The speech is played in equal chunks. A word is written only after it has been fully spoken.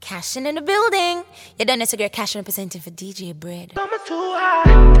Cashin in the building. You done this, a girl Cashin representing for DJ Bread. I'm too high.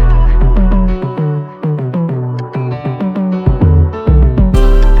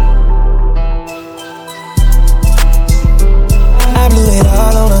 I blew it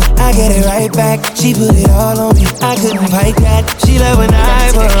all on her, I get it right back. She put it all on me, I couldn't fight that. She love when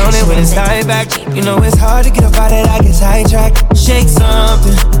I put on it when it's tied back. You know it's hard to get up out it, I get sidetracked. Shake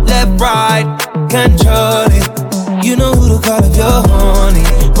something, left, right, control it. You know who to call if you're horny.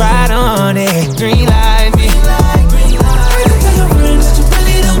 Ride on it, green light me. Tell your friends that you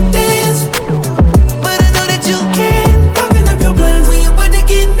really don't dance, but I know that you can. Fucking up your plans when you're about to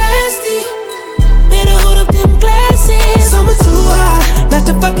get nasty. Better hold up them glasses. Summer too high, not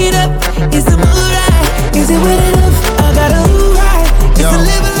to fuck it up. Is the mood right? Is it wet enough? I got a mood right. It's a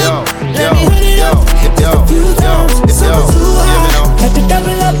level up. Let me run it up. Just a few times. Summer too high, had to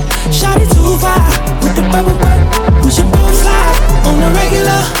double up. Shot it too far with the bubble butt. We should both slide on the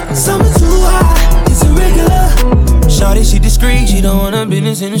regular. Summer too high, it's irregular. Shorty, she discreet, she don't want her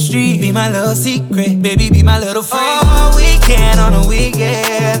business in the street. Be my little secret, baby, be my little friend. All weekend on a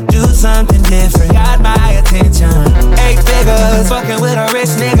weekend, do something different, got my attention. 8 figures, fucking with a rich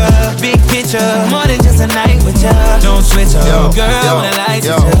nigga. Big picture, more than just a night with ya. Don't switch up, girl, when the lights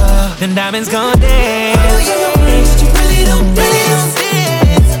hit ya, then diamonds gon' dance. Oh, you really don't dance,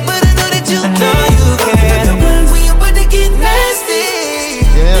 but I know that you can. When you about to get nasty,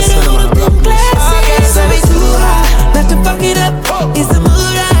 yes, so we too high, not to fuck it up. Is the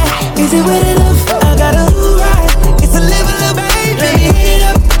mood right? Is it wet enough? I got a mood right. It's a level up, baby. Let me hit it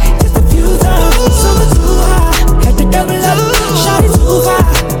up just a few times. Summer too high, had to double up. Shot it too far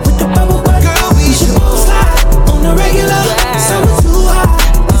with the bubble butt. Girl, we should both slide on the regular. Summer too high,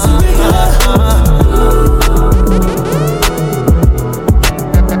 it's irregular.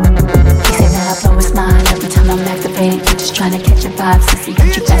 He said that I blow his mind every time I'm activated. You're just trying to catch a vibe. Sissy,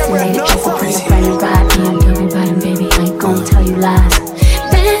 got you fascinated. Just a pretty friend and ride. BMW riding, baby, I ain't gon' tell you lies.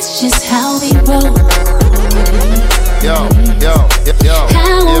 That's just how we roll. Yo.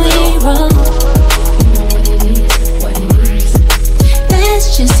 How we roll. That's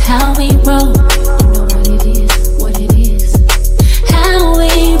just how we roll. What it is. How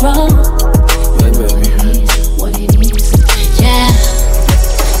we roll. What it is. Yeah.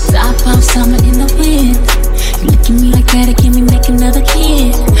 Top of summer in the wind. You look at me like that, it give me make another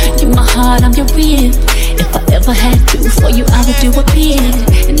kid. You my heart, I'm your rib. If I ever had to for you, I would do a bid.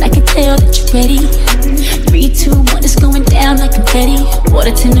 And I can tell that you're ready. 3, 2, 1, it's going down like confetti.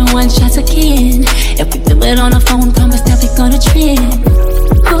 Water 10 to 1 shots again. If we do it on the phone, promise that we gonna trend.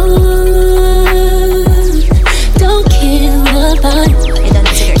 Ooh, don't kill the vibe.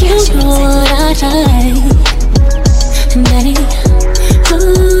 You know what I like, Daddy.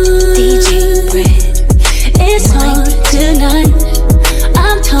 Ooh, DJ Bread. It's on tonight.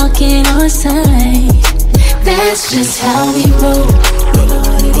 I'm talking on side. That's just how we roll.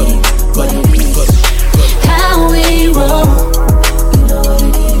 How we roll.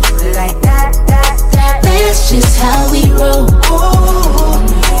 That's just how we roll.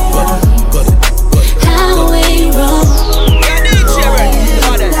 How we roll.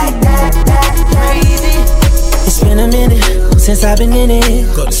 It's been a minute since I've been in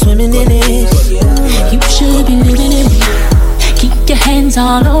it, swimming in it. You should be living it. Keep your hands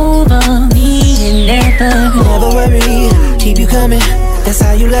all over me and never worry. Keep you coming, that's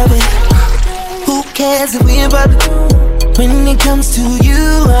how you love it. Who cares if we in public? When it comes to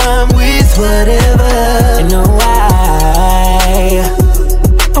you, I'm with whatever. You know why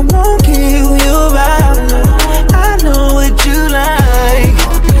I won't kill you out. I know what you like.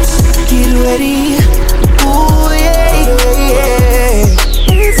 Get ready. Ooh, yeah.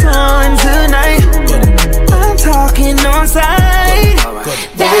 It's on tonight. I'm talking on side.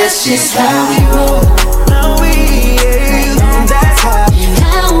 That's just how we roll. That's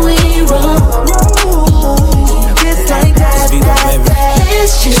how we roll. Just like that.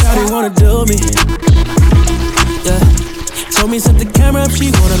 It's just how they wanna do me. Yeah. Told me set the camera up,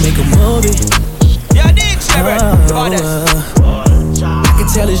 she wanna make a movie. Yeah, Nick Sherrod. I can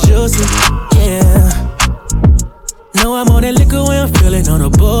tell it's juicy. Yeah. Know I'm on that liquor when I'm feeling on a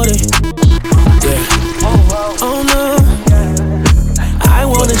booty. Yeah. Oh no. I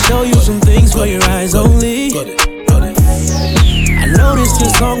wanna show you some things for your eyes only. I noticed your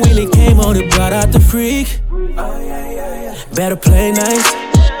song really came on, it brought out the freak. Better play nice.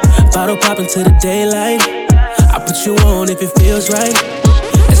 Bottle popping to the daylight. I put you on if it feels right.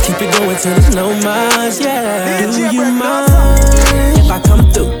 Let's keep it going till there's no minds, yeah. Do you mind if I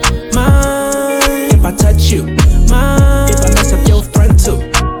come through? Mind if I touch you? Mind if I mess up your front too?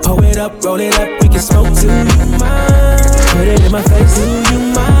 Pour it up, roll it up, we can smoke too. Mind put it in my face, do you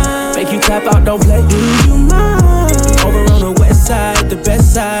mind?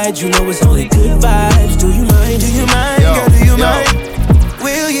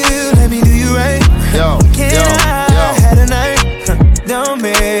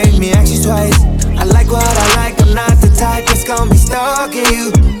 twice. I like what I like, I'm not the type that's gonna be stalking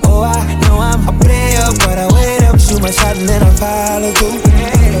you. Oh, I know I'm a player, but I wait up, shoot my shot and then I follow through.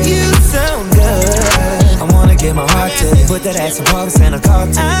 You sound good, I wanna give my heart to you. Put that ass in parks and I call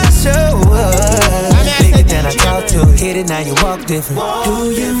to I sure would. Bigger than I talk to. Hit it, now you walk different.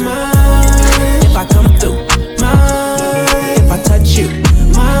 Do you mind if I come through? Mind if I touch you?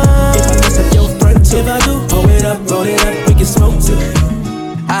 Mind if I mess up your front too? If I do, roll it up, we can smoke too.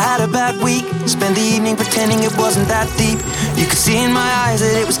 I had a bad week, spent the evening pretending it wasn't that deep. You could see in my eyes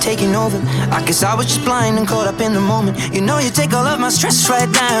that it was taking over. I guess I was just blind and caught up in the moment. You know you take all of my stress right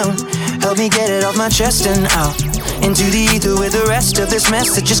down. Help me get it off my chest and out into the ether with the rest of this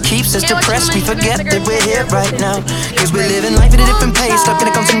mess that just keeps us depressed. We forget that we're here right now, cause we're living life at a different pace. Stuck in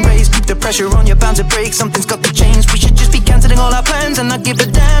a constant race, keep the pressure on, you're bound to break. Something's got to change, we should just be cancelling all our plans and not give a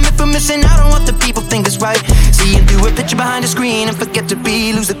damn if we're missing out on what the people think is right. Seeing through a picture behind a screen and forget to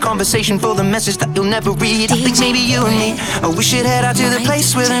be. Lose the conversation for the message that you'll never read. I think maybe you and me, oh, we should head out to the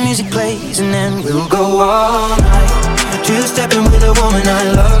place where the music plays, and then we'll go all night, two-stepping with a woman I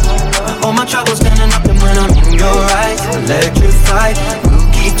love. All my troubles standing up, and when I'm in your eyes, electrified. We'll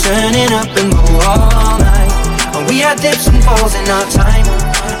keep turning up and go all night. We had dips and falls in our time,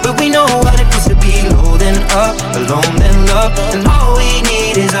 but we know what it feels to be low then up, alone then love, and all we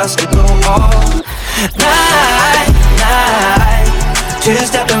need is us to go all night, night.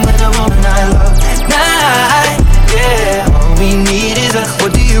 Two-stepping with a woman I love, night, yeah. All we need is us.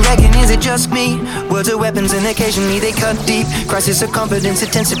 What do you reckon, is it just me? Words are weapons and occasionally they cut deep. Crisis of confidence,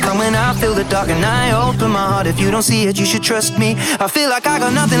 it tends to come when I feel the dark and I open my heart. If you don't see it, you should trust me. I feel like I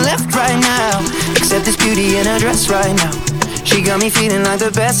got nothing left right now, except this beauty in her dress right now. She got me feeling like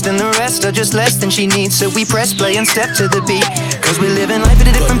the best, and the rest are just less than she needs. So we press play and step to the beat, cause we're living life at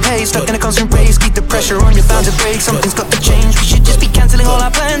a different pace. Stuck in a constant race, keep the pressure on, you're bound to break. Something's got to change, we should just be cancelling all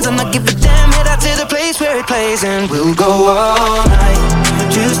our plans and not give a damn. Head out to the place where it plays, and we'll go all night,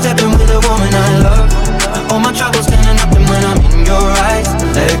 two-stepping with a woman I love. All my troubles standing up, and when I'm in your eyes,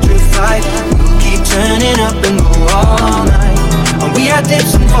 electrified. We'll keep turning up and go all night. And we had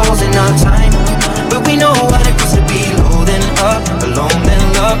dips and falls in our time, but we know what it feels to be low then up, alone then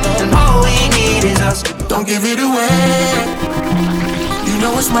love, and all we need is us. Don't give it away. You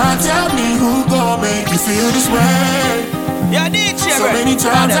know it's mine, tell me who gon' make you feel this way. Yeah, DJ, so many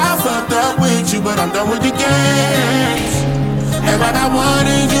times I fucked up with you, but I'm done with the games. And like I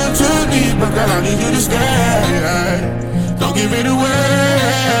wanted you to leave, but girl, I need you to stay. Don't give it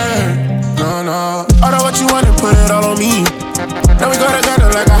away. No, no. All of what you want and put it all on me. Now we go together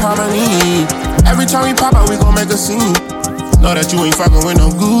like a harmony. Every time we pop out, we gon' make a scene. Know that you ain't fucking with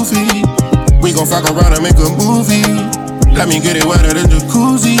no goofy. We gon' fuck around and make a movie. Let me get it wetter than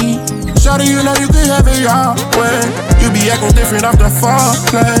jacuzzi. Shawty, you know you can have it your way. You be acting different off the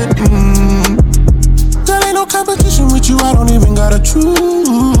foreplay. There ain't no competition with you, I don't even gotta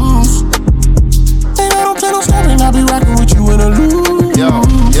choose. And I don't plan on stopping, I'll be rocking with you in a loop. Yo.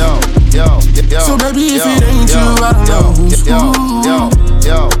 So baby, if it ain't you, I don't know who's who. Yo.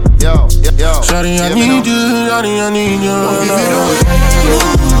 Shawty, I need you, Shawty, I need you.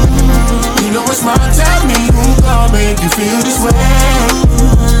 You know it's mine, tell me who gon' make you feel this way.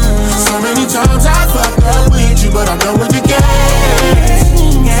 So many times I fucked up with you, but I'm done with the game.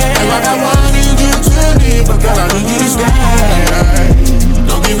 And like I wanted you to leave, but girl, I need you to stay.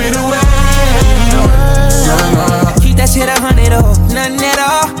 Don't give it away. Keep that shit 100 or nothing at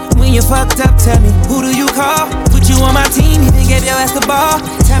all. When you fucked up, tell me, who do you call? Put you on my team, even gave your ass the ball.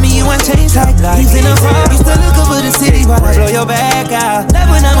 Tell me you ain't changed like he's in the fall. Used to look over the city while I blow your back out. Love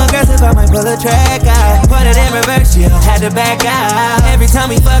when I'm aggressive, I might pull a track out. Put it in reverse, you had to back out. Every time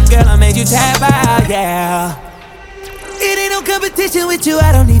we fuck, girl, I made you tap out, yeah. It ain't no competition with you,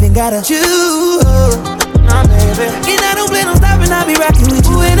 I don't even gotta choose. No, baby. And I don't plan on stopping, I'll be rocking with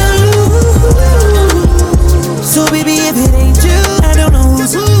you in a loop. So baby, if it ain't you, I don't know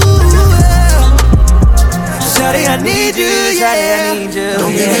who's who. Shawty, I need you, yeah, I need you.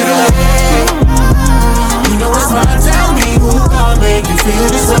 Don't give it away. You know it's mine, tell me who gon' make you feel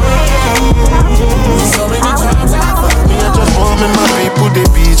this way. So many times I fucked me, I just want me, my people, they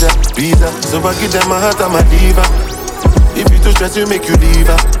pizza. So I give them my heart, I'm a diva. If you too stress, you make you leave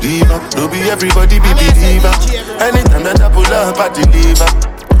her. Don't be everybody be believer. Anytime that I pull up, I deliver.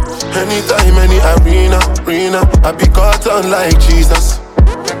 Anytime, any arena, I be caught on like Jesus.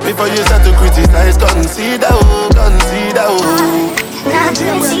 Before you start to criticize, consider.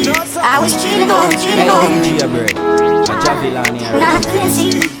 I was cheating on me.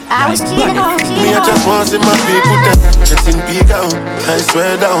 I was cheating on Me, I just want to see my people getting big out. I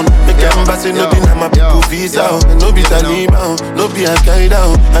swear down. Make embassy, no deny my people visa. No be Taliban, no be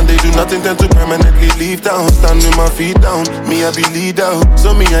Al-Qaeda. And they do nothing tend to permanently leave town. Stand with my feet down. Me, I be leader.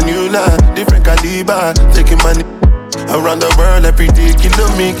 So me and you lie, different caliber. Taking money around the world every day.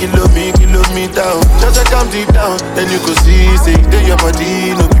 Kilometer. Just to calm deep down. Then you could see, say, they your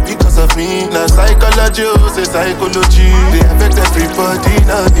body. No be because of me. Now psychology, say psychology. They affect everybody,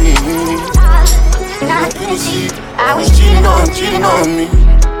 not me. I was cheating on me.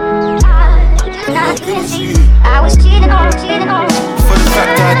 I was cheating on. For the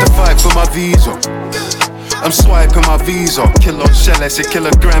fact I had to fight for my visa, I'm swiping my visa. Kilo shell, I say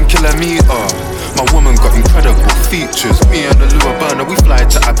kilogram, kilometer. My woman got incredible features. Me and the lure burner, we fly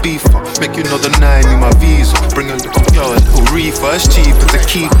to Ibiza. Make you know the 9 in my visa. Bring a little girl, a little reefer. It's cheaper to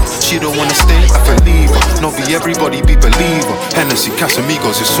keep her. She don't wanna stay, I can leave her. Not be everybody be believer. Hennessy,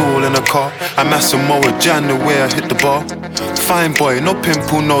 Casamigos, it's all in a car. I'm Asamoah Jan, the way I hit the bar. Fine boy, no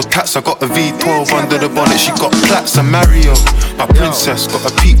pimple, no tats. I got a V12 under the bonnet. She got plaits. I'm Mario, my princess. Got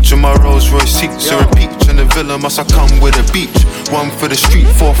a peach on my Rolls Royce seats. You're a peach in the villa, must I come with a beach? One for the street,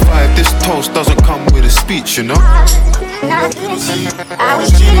 4-5. This toast doesn't come with a speech, you know. I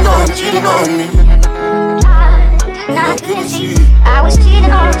was cheating on me. I was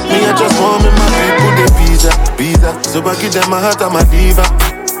cheating on. Me, I just want me my people, they visa. So I give them my heart and my diva.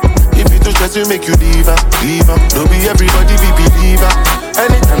 If you too stress, you make you leave her. Don't be everybody be believer.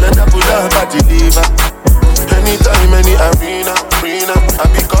 Anytime that I pull up, I deliver. Anytime, any arena, I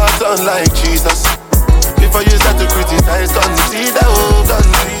be caught on like Jesus. Before you start to criticize, don't see that whole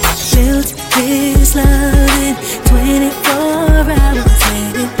country. Built this love in 24 hours.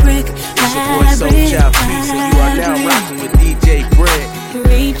 Let it brick by brick. You are now rocking with DJ Bread.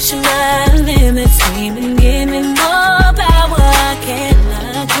 Reach my limits, screaming, give me more power. I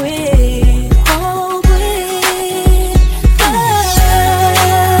cannot quit. Oh, quit.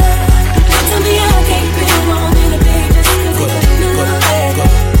 Tell me I can't be wrong in a day just cause it could do it.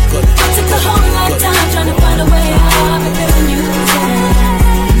 Took a whole lot of time trying to find a way out. I've been feeling you down.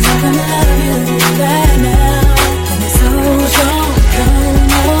 So I'm gonna love you right now. And it's so strong, don't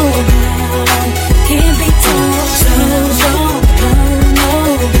know how. Can't be too so strong, don't know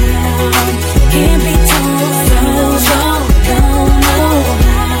how. Can't be too so strong, don't know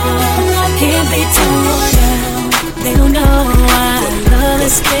how. Can't be too down. They don't know why love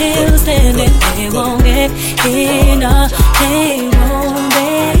is still standing. They won't get enough. They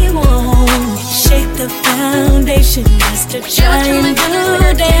won't shake the foundation just to try and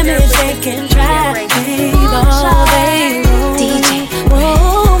do damage. They can try, babe, all they want. DJ.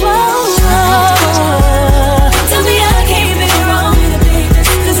 Tell me I can't be wrong in a big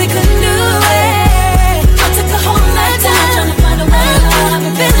just cause they couldn't do it. I took a whole lot of time trying to find a way out. I've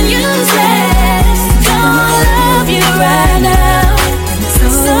been feeling useless. Don't love you right now.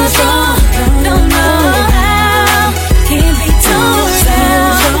 So strong, don't know how. Can't be torn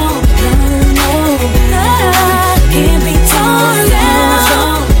down. Don't know how. Can't be torn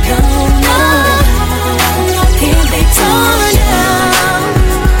down. Don't know how. Can't be torn down.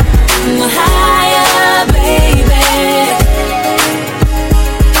 Higher, baby.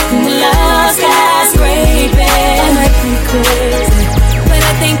 Love skyscraping. I might be crazy, but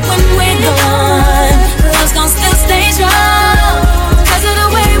I think when we're gone, love's gon' still stay strong. Cause of the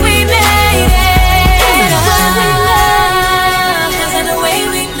way we made it. Cause of the way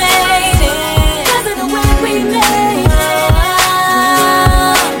we made it. Cause of the way we made it.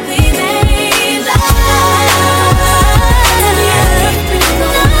 We made love.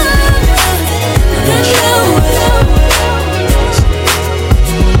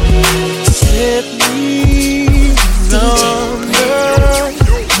 Set me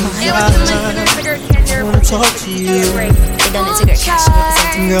I wanna talk to you.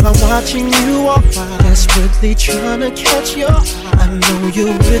 Girl, I'm watching you walk by, desperately trying to catch your eye. I know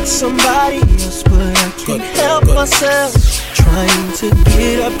you're with somebody else, but I can't help myself. Trying to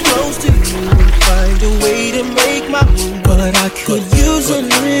get up close to you and find a way to make my move, but I could use a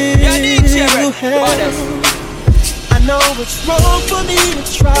little help. I know it's wrong for me to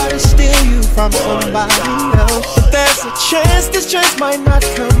try to steal you from somebody else, but there's a chance this chance might not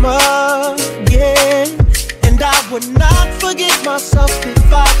come again. And I would not forgive myself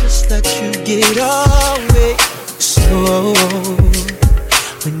if I just let you get away. So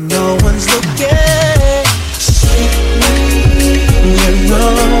when no one's looking, take me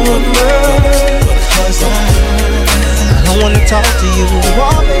over, 'cause I wanna talk to you,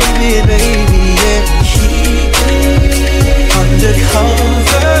 oh baby, yeah. Keep me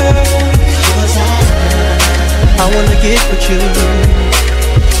undercover, 'cause I I wanna get with you.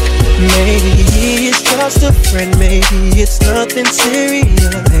 Maybe it's just a friend, maybe it's nothing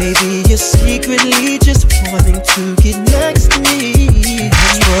serious. Maybe you're secretly just wanting to get next to me.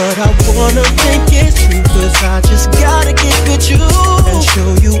 But I wanna think it's true, 'cause I just gotta get with you and show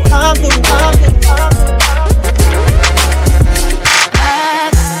you I'm the one.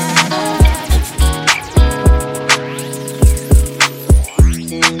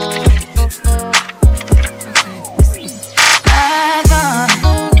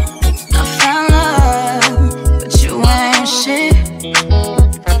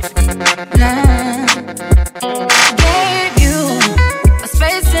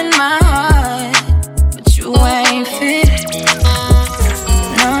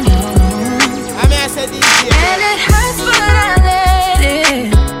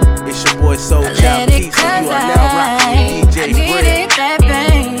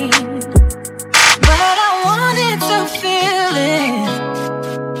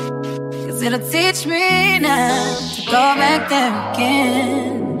 Teach me now to go back there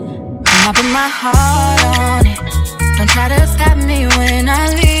again. And I put my heart on it. Don't try to stop me when I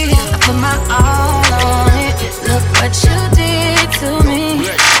leave. I put my all on it. Look what you did to me.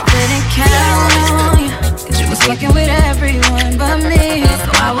 I couldn't count on you, 'cause you was fucking with everyone but me.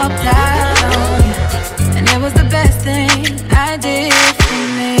 So I walked out on you, and it was the best thing I did for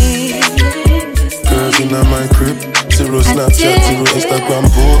me. Girls in my crib, zero Snapchat, zero Instagram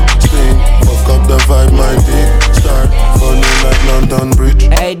posting. Fuck up the vibe, my dick start falling like London Bridge.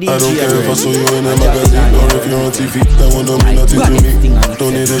 I don't care if I saw you in a magazine or if you're on TV. That one don't mean nothing to me.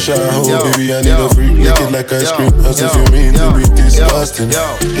 Don't need a shower, baby, I need a freak. Lick it like ice cream, as if you mean to be disgusting.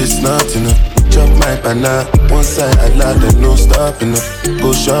 It's not enough. Chop my banana, one side I like and no stopping up.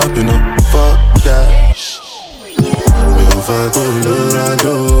 Go shopping up, fuck that. If I go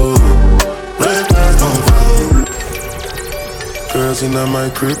Colorado, girls in my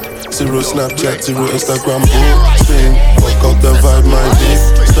crib, zero Snapchat, zero Instagram posting. Fuck up the vibe, my dick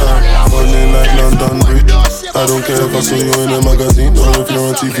start falling like London Bridge. I don't care if I saw you in a magazine or if you're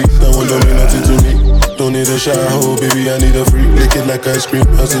on TV. That one don't mean nothing to me. Don't need a shower, baby, I need a freak. Lick it like ice cream,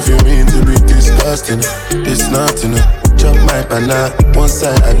 as if you mean to be disgusting. It's not enough. Chop my banana, one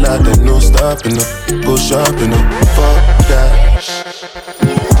side I like and no stopping up. Go shopping up, fuck that.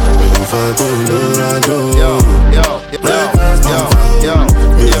 If I go Colorado,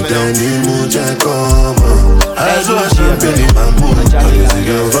 don't need mucha coma. I saw champagne in my mood. I used to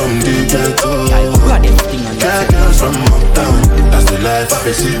get from the ghetto. Got girls from uptown. That's the life of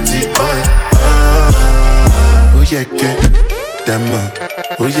a city boy. Oh yeah, get Dama.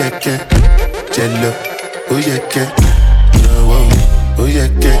 Oh yeah, get Jello. Oh yeah, get oh yeah,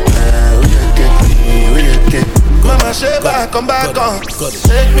 get oh yeah, get oh yeah, get. Mama Sheba, come back on.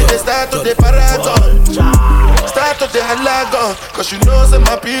 Take me the start to the paragon. Start to the halagon. 'Cause you know say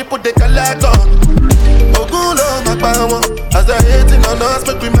my people they calagon. Ogulo my power. As I hating on us,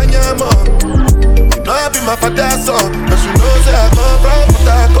 make we manyamo. You know I be my father's son. 'Cause you know say I come from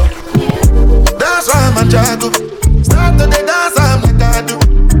Potako. That's why I'm a jago. Start to the dance, I'm like I do.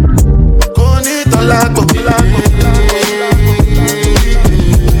 Konito lago.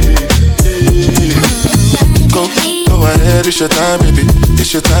 Go ahead, it's your time, baby.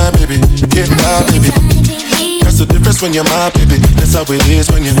 It's your time, baby. Get out, baby. That's the difference when you're my baby. That's how it is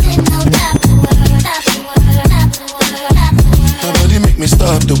when you. Nobody make me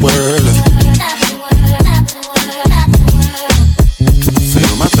stop the world.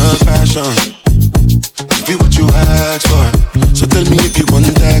 Feel my thug passion. Give you what you ask for. So tell me if you want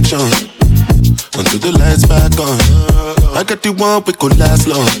action. Until the lights back on. I got the one we could last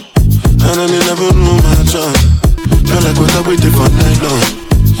long. And I never knew my job. Feel like what I waited for night long.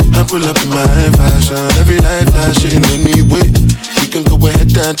 I pull up in my fashion. Every night flashing in me wait. We can go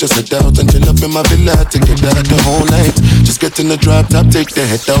ahead and just head out and chill up in my villa to get out the whole night. Just get in the drop top, take the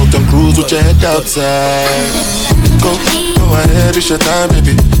head out and cruise with your head outside. Go ahead, it's your time,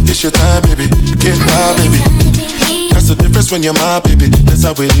 baby. It's your time, baby. Get wild, baby. That's the difference when you're my baby. That's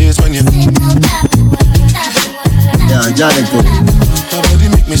how it is when you. Yeah, Johnny good. Nobody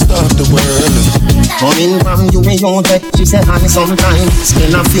make me stop the world. Coming from you and your vet, she said honey sometime.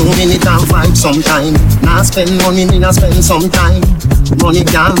 Spend a few minutes and vibe sometime. Now spend money, me not spend some time. Money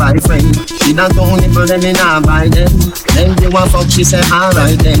can't buy friend. She don't own it, but then me not buy them. Then you want fuck, she said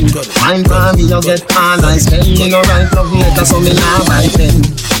alright then. Fine for me, you get all I spend. Me no write love letter, so me not buy them.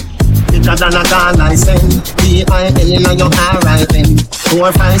 Bigger than a call I send. B-I-L in your alright then.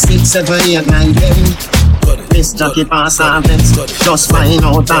 4, 5, 6, 7, 8, 9, 10. Miss Jackie pass her vex. Just find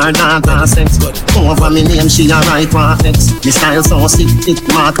out her daughter sex. Over me name she a write one X. Me style so sick it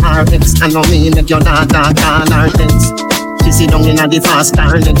mark her X. I know me make your daughter call her text. She sit down in a the fast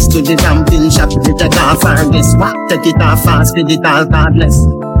car next to the camping shop. Me take off her guess what? Take it off fast with it all cardless.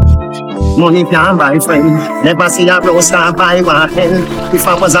 Money can't buy friend. Never see a roaster buy one hen. If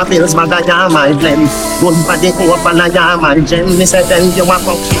I was a bills bag I am my blend. Good body open I am my gem. Me say then you a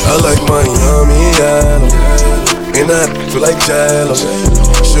fuck. I like my yummy yellow, and I feel like jello.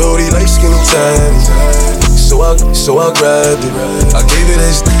 Shorty like skinny tiny, so I grabbed it. I gave it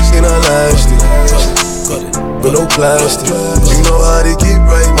this and I lashed it, but no plastic. You know how to get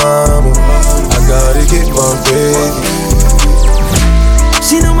right, mama. I gotta get my baby.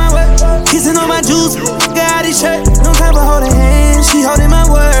 She know my work, kissing on my juice. Got his shirt, no time for holding hands. She holding my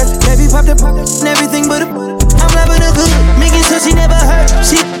word. Baby pop the and everything but a. I'm loving her good, making sure she never hurt.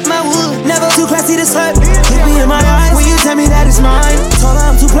 She my wood, never too classy to slut. Look me in my eyes when you tell me that it's mine. Told her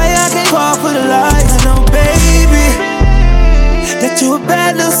I'm too play, I can't fall for the lies. I know, baby, that you a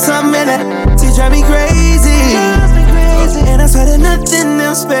bad little something and that she drive me crazy. And I swear that nothing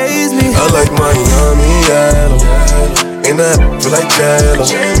else fazes me. I like my yummy yellow, and I feel like jello.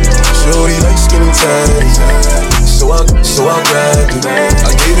 Shorty like skinny tiny, so I grabbed it.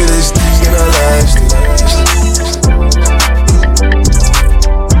 I gave it this and I lashed it.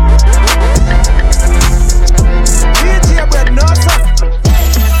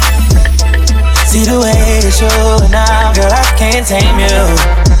 See the way you show now, girl, I can't tame you.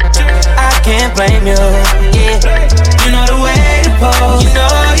 I can't blame you, yeah. You know the way to pose, you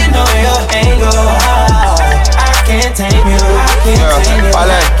know your angle. I can't tame you, I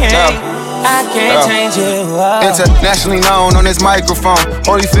can't change you. Internationally known on this microphone.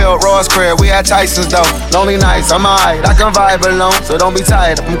 Holyfield, Ross Crab, we at Tyson's though. Lonely nights, I'm alright, I can vibe alone. So don't be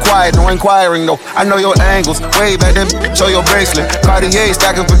tired, I'm quiet, no inquiring though. I know your angles, way back then, show your bracelet. Cartier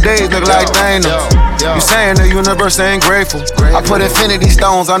stacking for days, look like Thanos. You saying the universe ain't grateful. I put infinity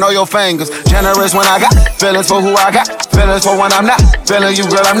stones on all your fingers. Generous when I got feelings for who I got. Feelings for when I'm not feeling you,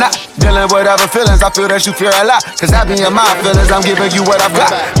 girl, I'm not dealing with other feelings. I feel that you fear a lot, cause I be in my feelings, I'm giving you what I've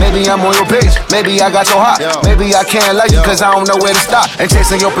got. Maybe I'm on your page, maybe I got your heart. Maybe I can't love you cause I don't know where to stop. And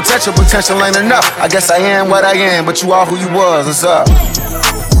chasing your potential ain't enough. I guess I am what I am, but you are who you was, what's up?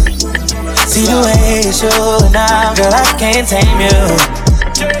 See the way you show now, girl, I can't tame you.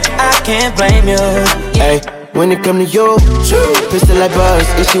 I can't blame you. Hey, when it come to you, pistol like buzz,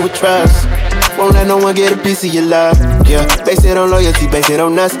 issue with trust. Won't let no one get a piece of your love. Yeah, base it on loyalty, base it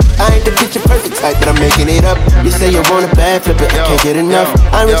on us. I ain't the picture perfect type, but I'm making it up. You say you want a bad flip it, I can't get enough.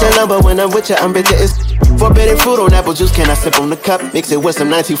 I'm rich and but when I'm with you, I'm bitter. It's forbidden fruit on apple juice, can I sip on the cup? Mix it with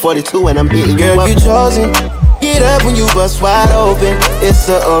some 1942 and I'm beating you up. Girl, you chosen. Get up when you bust wide open. It's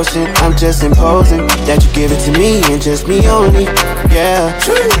the ocean, I'm just imposing that you give it to me and just me only. Yeah,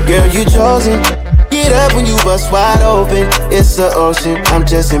 girl, you chosen. Get up when you bust wide open. It's the ocean, I'm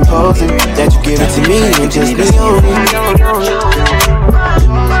just imposing that you give it to me and just me only.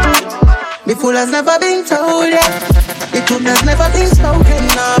 The fool has never been told yet. The truth has never been spoken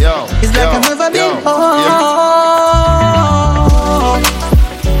of. It's like I've never been home.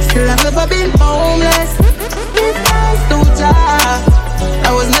 Still I've never been homeless.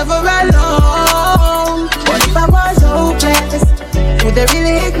 I was never alone. What if I was hopeless? Would they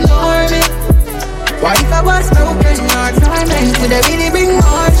really ignore me? What if I was broken or tormented? Would they really bring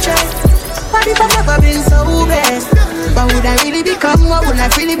more stress? What if I've never been so blessed? But would I really become? What would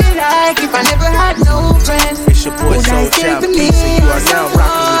life really be like if I never had no friends? It's your boy Soul Child Peace, and you are now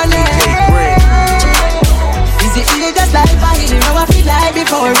rocking with DJ Brett. Is it really just like I didn't know I feel like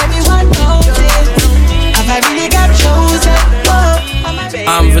before everyone knows it? Have I really got chosen?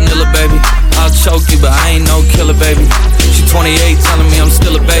 I'm vanilla, baby. I'll choke you, but I ain't no killer, baby. She 28, telling me I'm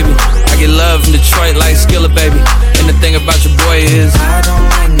still a baby. I get love in Detroit like Skillet, baby. And the thing about your boy is I don't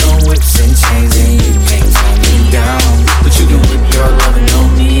like no whips and chains, and you can't tie me down. But you can whip your lovin'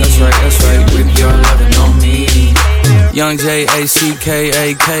 on me. That's right, whip your lovin' on me. Young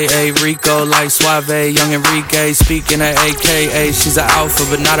J-A-C-K-A-K-A Rico like Suave, young Enrique speaking at AKA. She's an alpha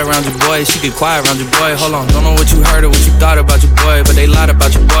but not around your boy. She get quiet around your boy. Hold on, don't know what you heard or what you thought about your boy, but they lied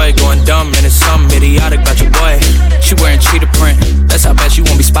about your boy. Going dumb and it's something idiotic about your boy. She wearing cheetah print, that's how bad she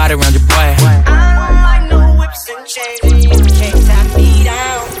won't be spotted around your boy. I don't like no whips and chains, you can't tie me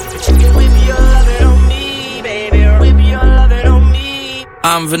down. But you can whip your lovin' on me, baby. Whip your lovin' on me.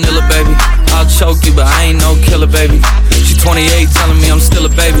 I'm vanilla, baby. I'll choke you, but I ain't no killer, baby. She 28, telling me I'm still a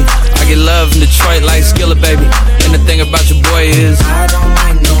baby. I get love in Detroit like Skillet, baby. And the thing about your boy is I don't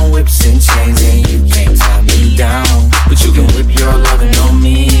like no whips and chains, and you can't tie me down. But you can whip your lovin' on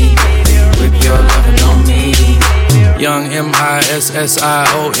me, baby. Whip your lovin' on me.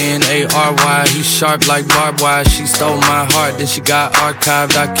 SIONARY. He sharp like barbed wire. She stole my heart, then she got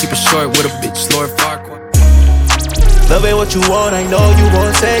archived. I keep it short with a bitch, Lord Farquaad. Love ain't what you want, I know you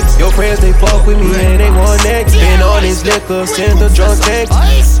want sex. Your friends, they fuck with me and they want next. Been on this liquor, send a drunk text.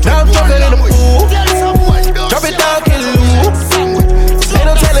 Now I'm talking in the pool. Drop it down, kill it loose. Ain't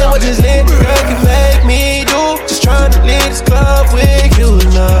no telling what this lit girl can make me do. Just trying to leave this club with you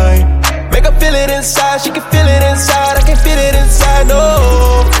tonight. Make her feel it inside, she can feel it inside. I can feel it inside,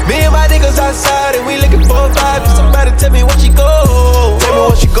 no. Me and my niggas outside and we looking for a vibe. Somebody tell me what she go. Tell me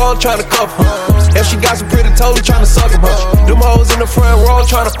what she go, tryna cuff her. If she got some pretty toes, tryna suck them, huh? Them hoes in the front row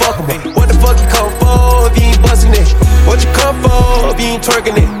tryna fuck them, huh? What the fuck you come for if you ain't busting it? What you come for if you ain't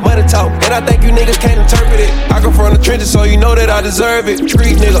twerking it? Money talk, and I think you niggas can't interpret it. I come from the trenches, so you know that I deserve it.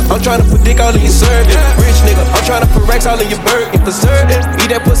 Street nigga, I'm tryna put dick all in your serving. Rich nigga, I'm tryna put racks all in your Birkin. For certain,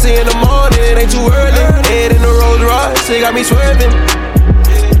 eat that pussy in the morning, it ain't too early. Head in the Rolls Royce, it got me swerving.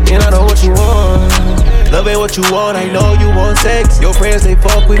 And I know what you want. Love ain't what you want, I know you want sex. Your friends, they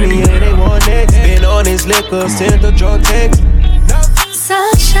fuck with me and they want next. Been on this liquor, send a drunk text.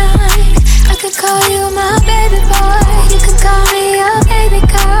 Sunshine, I could call you my baby boy. You could call me your baby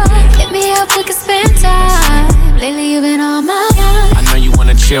girl. Hit me up, we could spend time. Lately you've been on my mind. I know you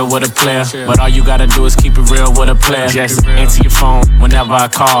wanna chill with a player, but all you gotta do is keep it real with a player. Just answer your phone whenever I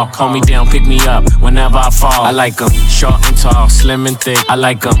call. Hold me down, pick me up whenever I fall. I like 'em short and tall, slim and thick. I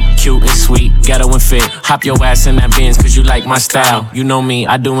like 'em cute and sweet, ghetto and fit. Hop your ass in that Benz cause you like my style. You know me,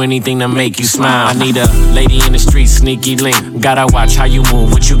 I do anything to make you smile. I need a lady in the street, sneaky link. Gotta watch how you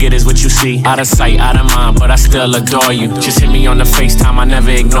move, what you get is what you see. Out of sight, out of mind, but I still adore you. Just hit me on the FaceTime, I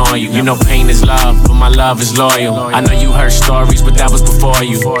never ignore you. You know pain is love, but my love is loyal. I know you heard stories, but that was before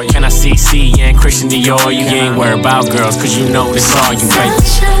you. Can I see and Christian Dior? You ain't worried about girls, cause you know it's all you, baby.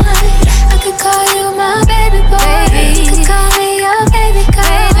 I could call you my baby boy. You could call me your baby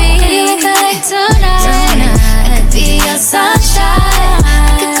girl. Can you wake up tonight? I could be your sunshine.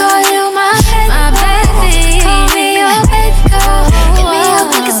 I could call you my baby. Call me your baby girl. Hit me up,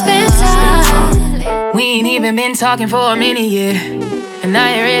 we could spend time. We ain't even been talking for a minute yet, and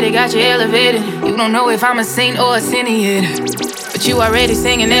I already got you elevated. You don't know if I'm a saint or a sinner yet, but you already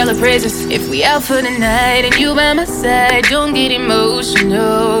singing all the praises. If we out for the night and you by my side, don't get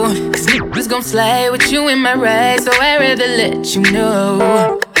emotional, cause niggas gon' slide with you in my ride. So I'd rather let you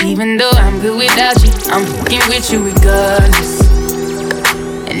know, even though I'm good without you, I'm fucking with you regardless.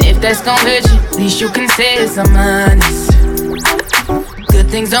 And if that's gon' hurt you, at least you can say it's I'm honest. Good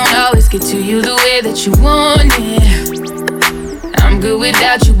things don't always get to you the way that you want it. I'm good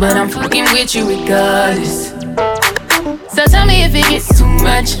without you, but I'm fucking with you regardless. So tell me if it gets too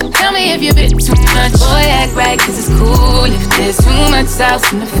much. Tell me if you bit too much. Boy, act right, cause it's cool if there's too much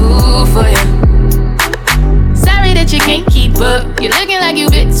sauce in the food for you. Sorry that you can't keep up. You're looking like you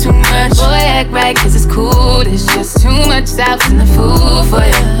bit too much. Boy, act right, cause it's cool. There's just too much sauce in the food for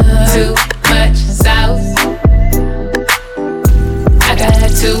you. Too much sauce. I got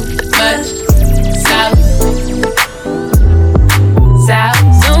too much sauce.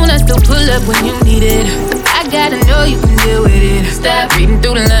 Soon I still pull up when you need it. I gotta know you can deal with it. Stop reading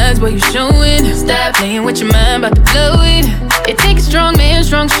through the lines while you showing. Stop playing with your mind, about to blow it. It takes a strong man,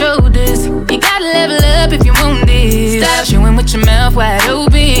 strong shoulders. You gotta level up if you want this. Stop chewing with your mouth wide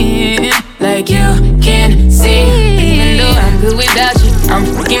open, like you can see. Even though I'm good without you, I'm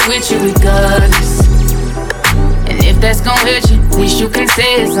fucking with you regardless. And if that's gon' hurt you, at least you can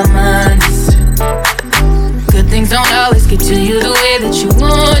say it's I'm honest. Good things don't always get to you the way that you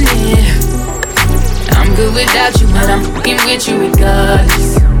want it. I'm good without you, but I'm fucking with you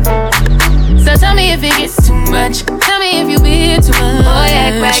regardless. So tell me if it gets too much. Tell me if you been too much. Boy,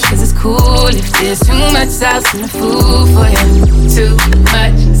 act right, cause it's cool if there's too much sauce in the food for you. Too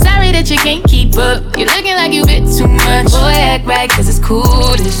much. Sorry that you can't keep up. You're looking like you bit too much. Boy, act right, cause it's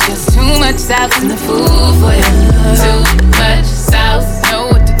cool. There's just too much sauce in the food for you. Too much sauce. Know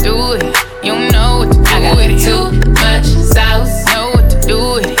what to do with it. You know what to do with it. Too much sauce. Know what to do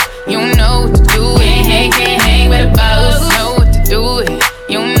with it. You know what to do with it. Can't hang with the boss. Know what to do with it.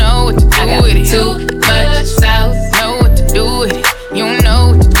 You know what to do with it. Too much sauce. Know what to do with it. You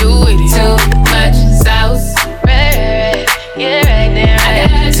know what to do with it. Too much sauce. Right, yeah, right there. I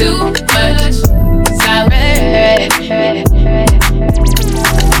got too much sauce. Right.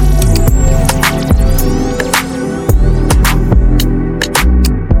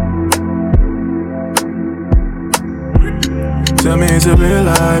 Tell me it's a real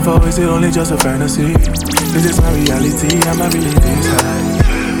life, or is it only just a fantasy? Is this my reality? Am I really this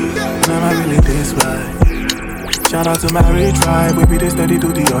high? Am I really this right? Shout out to my rich tribe, we be this steady to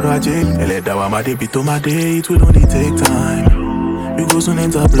the other J. And let that one my day be to my day, it will only take time. We go soon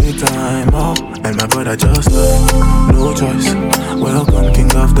into break time, oh. And my brother just left, no choice. Welcome,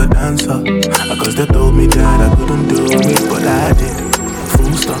 king of the dancer. Cause they told me that I couldn't do it, but I did.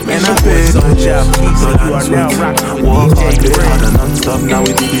 Full stop, and I paid my job. Walk hard, play hard and non-stop. Now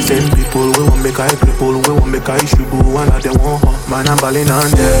we do the same people. We won't make I cripple, we won't make I shubu. One of them won't hop. Man, I'm balling on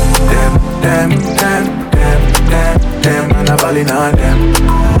them. Man, I'm balling on them.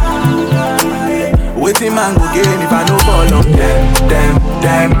 Waiting man go game if I no fall on them.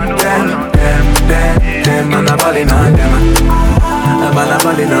 Man, I'm balling on them. I'm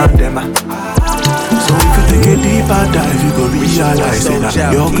balling on them. So if you take a deeper dive, you go realize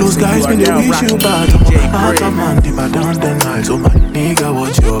that your close guys when they wish you bad. I'm a man deeper down the night, so my nigga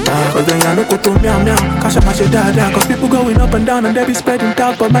watch your back. But then you no go to meow meow, cash out my shit dada. Cause people going up and down and they be spreading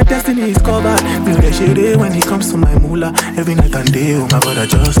talk, but my destiny is covered. Feel that shit when it comes to my moolah. Every night and day, oh my brother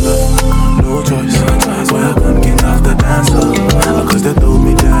just love. No choice, welcome king of the dancer. Cause they told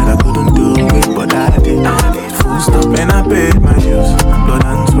me that I couldn't do it, but I did. Full stop, and I paid my dues, blood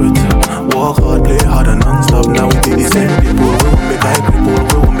and sweat. Walk hard, play hard and non-stop. Now we be the same people. We won't make I cripple,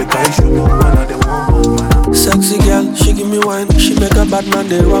 we won't make I shoot. One of them won't. Sexy girl, she give me wine. She make a bad man,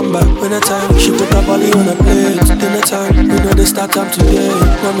 they run back. When the time, she put her body on a plate. Dinner time, we know they start time today.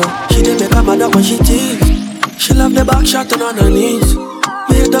 No, she did make her mad when she tease. She love the back shot on her knees.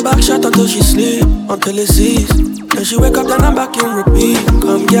 Make the back shot until she sleep, until it cease. Then she wake up, then I'm back in repeat.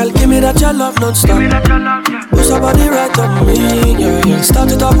 Come girl, give me that your love non-stop. Put her body right on me, yeah.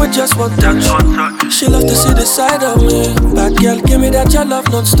 Start it off with just one touch. She love to see the side of me. Bad girl, give me that your love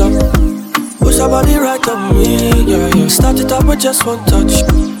non-stop. Put her body right on me, yeah. Start it off with just one touch.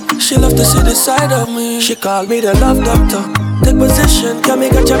 She love to see the side of me. She called me the love doctor. Take position, can me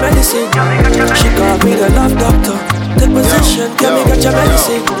get your medicine. She called me the love doctor. Take position, can me get your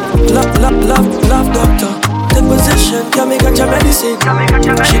medicine. Love doctor. Take position, can me get your medicine.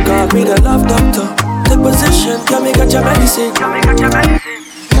 She called me the love doctor. Take position, can me get your medicine.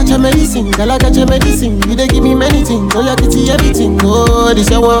 Got your medicine, girl, I got your medicine. You dey give me many things, oh, you can see everything. Oh, this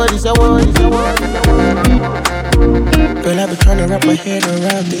your word, this your word, this your word. Girl, I been tryna wrap my head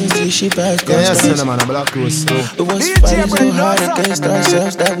around things till she buys guns. Yeah, son, man, I'm black rose. It was fighting so hard against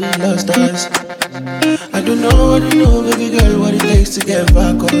ourselves that we lost us. I don't know, baby girl, what it takes to get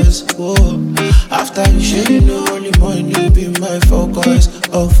back us. Whoa. After you share, you know, only more you be my focus,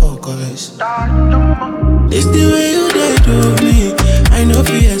 oh focus. It's the way you did to me. I know if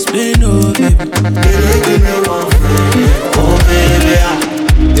you explain, oh baby. Oh baby,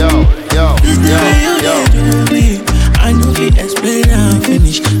 yo. It's the way you did to me. I know if you explain, I'm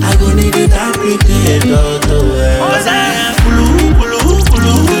finished. I gon' need it, I pretend, oh, to it. Cause I am blue.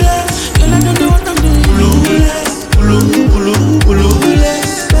 Girl, I don't know what I'm doing. Blue.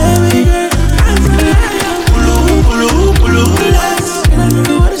 Baby girl, I'm blue. Girl, I don't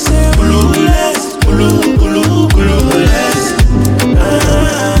know what to say. Blue.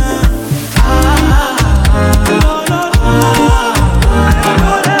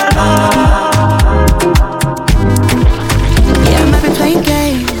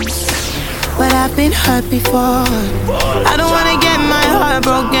 Been hurt before. I don't wanna get my heart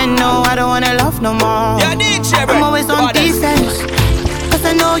broken, no, I don't wanna love no more. I'm always on defense, cause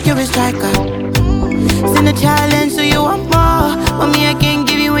I know you're a striker. Send a challenge, so you want more. But me, I can't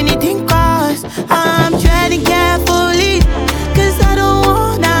give you anything, cause I'm treading carefully. Cause I don't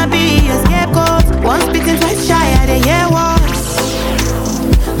wanna be a scapegoat. Once bitten, twice shy, I didn't hear once.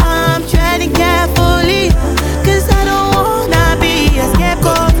 I'm treading carefully. Cause I don't wanna be a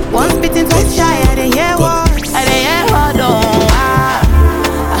scapegoat. Once bitten, twice shy, I didn't hear what. I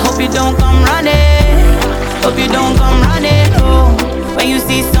hope you don't come running. Hope you don't come running, oh. When you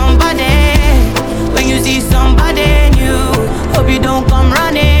see somebody new. Hope you don't come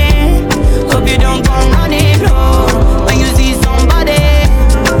running. Hope you don't come running, oh. When you see somebody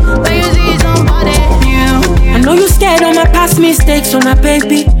new. I know you scared of my past mistakes, on my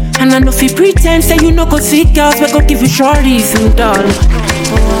baby. And I know if you pretend, say you no go see girls, we go give you shorties and doll.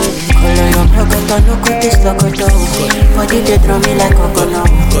 Color your procoto, no cut this locoto. Body they throw me like cocono.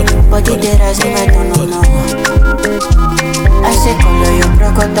 Body they rise me like no. I say color your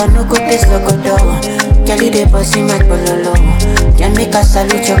procoto, no cut this locoto. Girl they bossy like pololo. Can make a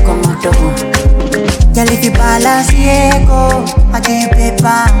salute your komodo. Girl if you balance Diego, I give you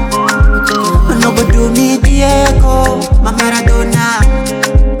paper. No go do me Diego, my Maradona.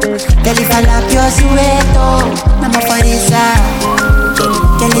 Girl if I lap your sueto, I'm a farisa.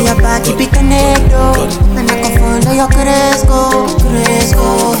 Girl, your body be connected, and I can follow your cresco.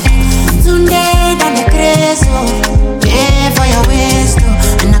 Sunday, then the cresco. Play for your waist,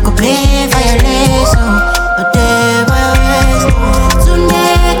 and I can play for your lace. A day for your waist.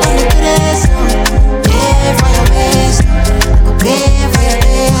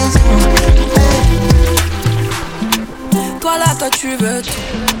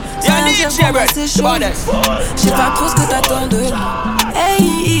 dire pour moi c'est chaud. J'sais pas trop ce que t'attends de moi.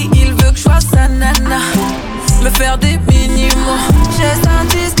 Hey, il veut que je sois sa nana, me faire des mini-mots. J'ai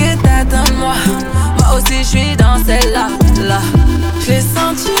senti ce que t'attends de moi. Moi aussi je suis dans celle-là, là. J'ai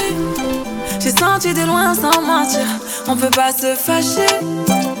senti de loin sans mentir. On peut pas se fâcher.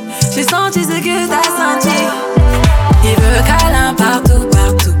 J'ai senti ce que t'as senti. Il veut câlin partout,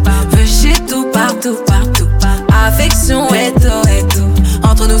 partout. Veut shit tout, partout, partout. Affection et tout.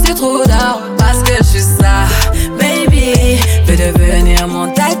 Entre nous c'est trop d'or parce que je suis ça. Baby, veut devenir mon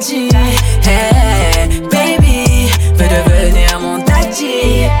tati. Hey, baby, veut devenir mon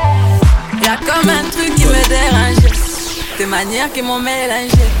tati. Y'a comme un truc qui me dérange. Tes manières qui m'ont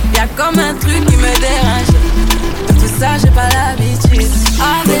mélangé. Y'a comme un truc qui me dérange. De tout ça j'ai pas l'habitude.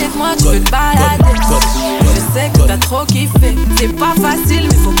 Avec moi tu peux te balader. Je sais que t'as trop kiffé. C'est pas facile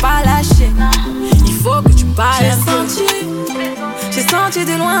mais faut pas lâcher. Il faut que tu parles un peu. J'ai senti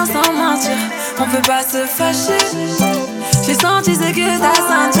de loin sans mentir. On peut pas se fâcher. J'ai senti ce que t'as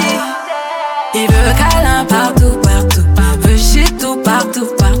senti. Il veut câlin partout, partout. Veut shit tout, partout,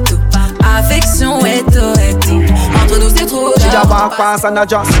 partout. Affection et tout. Entre nous c'est trop She just walk past and I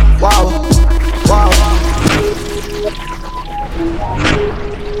just wow, wow.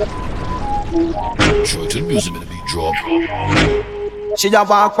 Sure, to the music gonna be drop. She just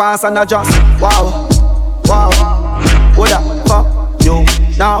walk past and I just wow, wow. What the fuck you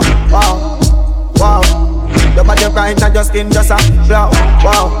now? Wow, wow. Your body right and your skin just a glow.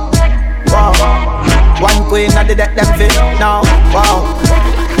 Wow, wow. One queen and the deck them fit now. Wow,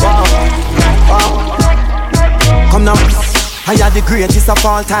 wow, wow. Come now. I are the greatest of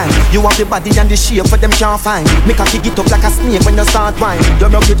all time. You have the body and the shape for them can't find. Make a kick it up like a snake when you start wine. You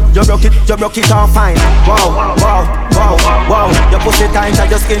broke it all fine. Wow, wow, wow, wow. Your pussy tight and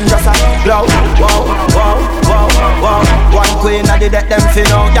your skin just a glow. Wow, wow, wow, wow. One queen and the deck them fin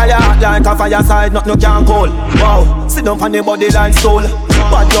out. Girl, you hot like a fireside, nothing can cool. Wow, sit down on the body like stool.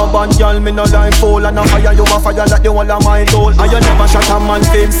 But your band, girl, me no line full. And I fire you a fire like the whole of my soul. And you never shot a man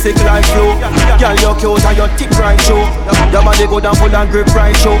feel sick like flu. Girl, you cute and you thick right through. Your body good and full and grip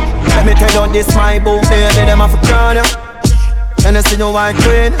right through. Let me tell you this my boo. Baby, them have a crown ya. And you see no white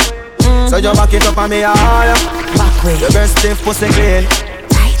queen. So you back it up and me a holler. Back way. Your best stiff pussy clean.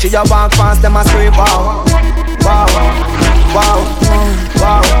 She just walk past them and scream wow. Wow, wow, wow,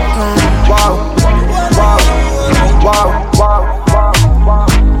 wow, wow, wow, wow.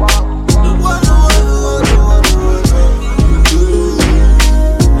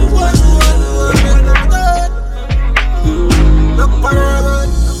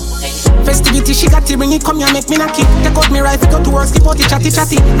 Festivity, she got to bring it, come here, make me knock it. Take out me rifle, go to work, skip out the chatty.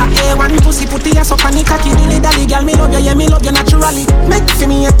 I one pussy, put the ass up and the cocky. Dilly dally, girl, me love you, yeah, me love you naturally. Make for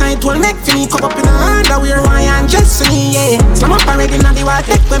me a tight one, make for me come up in a underwear, why and just for me, yeah. Slam up already, now the wild,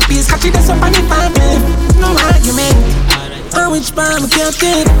 take one piece, catch it, that's up on the family. No argument. On which palm can't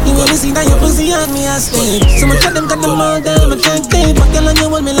take. You wanna see that your pussy on me, I stay. So much of them got them all down, I can't take. But girl, you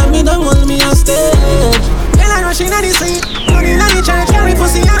want me, love me, don't want me, I stay. Girl, I rushing at the street, running at the church, carry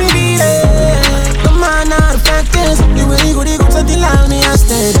pussy on the beat. Come on, now the fact is, the way you go until all me I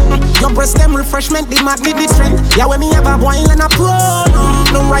stayed. Your breast them refreshment, the magnet, the strength. Yeah, when me have a boil and a pro.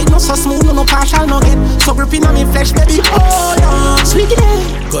 No right, no so smooth, no partial, no get. So gripping on me flesh, baby, hold on. Sweet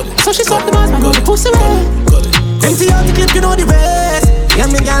it, so she sucked the bars, my good pussy way. Empty out the clip, you know the rest. Yeah,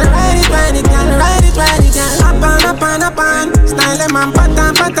 me gal ride it, gal ride it, girl. Up on. Style them and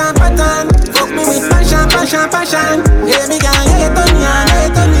pattern. Fuck me with passion. Yeah, me gal, yeah, it on yan.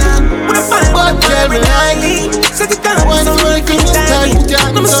 But girl, me like it. Set it down, when I'm working this time,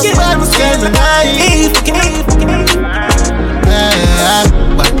 girl, I'm scared, me like it.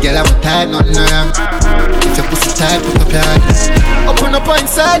 But girl, I'm tired, nothing wrong. If your pussy tight, put up your hand. Open up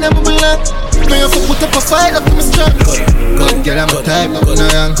inside and bubble up. Me have to put up a fight up to me strong. But girl, I'm tight, nothing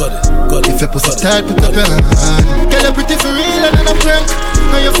wrong. If your pussy tight, put up your hand. Girl, you're pretty for real and I'm prank.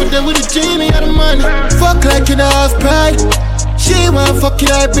 Now you're for them with the Jimmy and the money. Fuck like you don't have pride. She want fuck you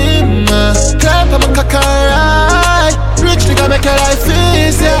like beam. Climb on my cock alright. Rich nigga make your life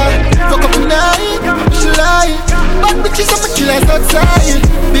easier. Fuck up the night, she lie. Bad bitches I'm a killer outside.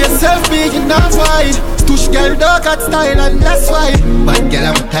 Be yourself, be you not wide. Tush girl dog got style and that's why. Bad girl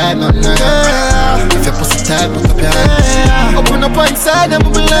I'm tired, nothing wrong. If your pussy tight, put up your hand. Open up inside and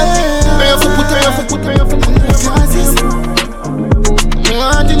bubble up. Me have to put I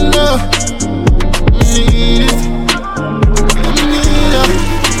want to know. Need it.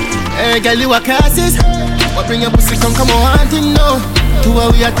 Hey girl, you a classes. But bring your pussy, come on, want to know. To where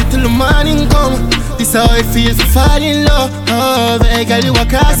we at it till the morning come. This how it feels to fall in love. Hey girl, you a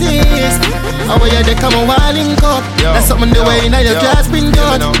classist. How you they come a wilding cup? That's something the way now your class been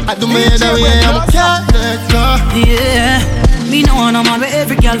done. I do me the way I'm a cat. Yeah. Me no want a man where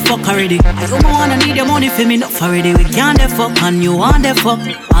every girl fuck already. I don't wanna need your money for me not for ready. We can't de fuck and you want de fuck.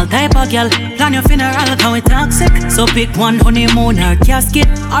 All type of girl, plan your funeral cause we toxic. So pick one honeymoon or casket.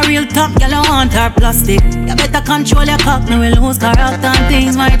 A real top girl I want her plastic. You better control your cock, me will lose character and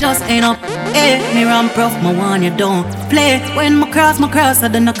things might just end up. Hey, me ramp rough, me want you don't play. When me cross, I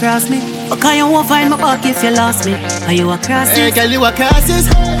don't know cross me. Because you won't find my back if you lost me. Are you a crosses? Hey girl, you a crosses.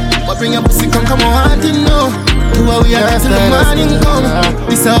 But bring your pussy, come on, want to know. Do what we are till the morning come.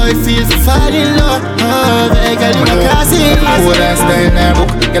 This how it feels to fall in love. Hey girl, you a crosses. Who that style in her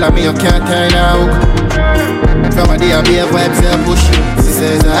book? Girl, I mean you can't turn her hook. From a day I be a vibes and push. She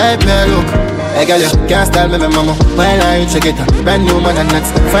says I hype me look. Hey girl, you can't style me, mama. While I reach a get a brand new man and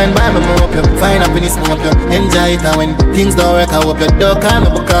nuts. Find by me, up you. Find happiness, me up you. Enjoy it and when things don't work, I hope you don't call me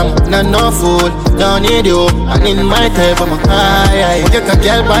become. Not no fool, don't need you. And in my type, I'm a high. Get a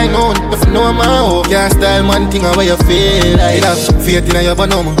girl by noon, if you know my hope. Can't style one thing how you feel like that. Faith in your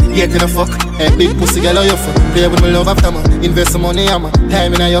banana, hate in a fuck. Hey big pussy girl, how you fuck. Play with my love after me. Invest some money, I'm a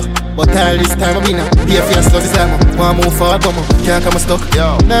time in a yo. But all this time I've been a pay for your stuff this time. Wanna move forward, but can't come stuck.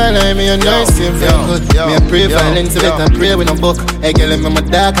 Nah, lie me, you know it's same feel good. Me a pray violence, you better pray with no book. Hey girl, I'm a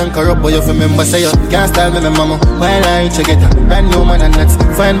dark and corrupt, but you remember say you can't style me, my mama. While I reach you get a brand new man and nuts.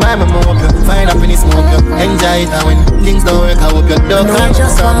 Find by me, up you. Find happiness, up you. Enjoy it and when things don't work, I hope you don't come.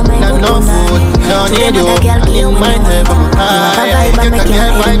 Not no food, don't need you. In my time, I'm a high. Get a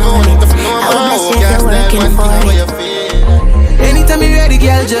girl by noon, if you know my hope. Can't style one thing how you feel. Anytime you ready,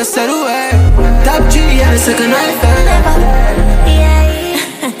 girl, just say the word. Top G, yeah, second right third.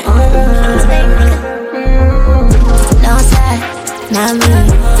 No sir, not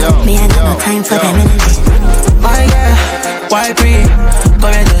me. Me ain't got no time for them energy. My girl, why pre?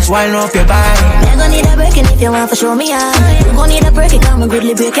 Come and just wind up your body. Me gon' need a breaking if you want to show me out. You gon' need a break, it come and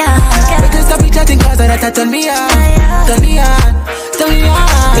goodly break out. We can stop each chatting cause that turn me on. Turn me on, turn me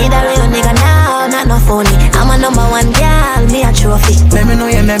on. Need a real nigga now, not no phony. I'm a number one girl, me a trophy. Let me know,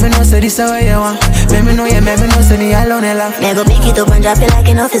 yeah, let me know, say this is what you want. Let me know, yeah, let me know, say me alone and laugh. Me go pick it up and drop it like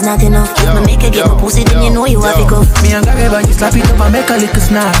enough is not enough. If me make it get my pussy, then you know you have to go. Me and grab it back, you slap it up and make a little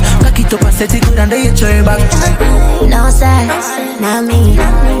snap. Cock it up and set it good and then you throw it back. No sir, not me.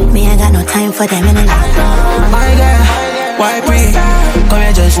 Me ain't got no time for them energy. My girl, why pre? Come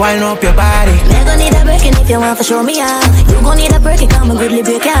and just wind up your body. Me gon' need a breaking if you want to show me out. You gon' need a break, it come and goodly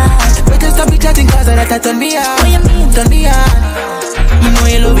break out. We can stop each chatting cause that turn me on. What you mean? Turn me on. You know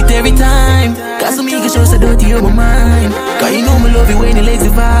you love it every time. Cause to me it shows so dirty on my mind. Cause you know me love it when the legs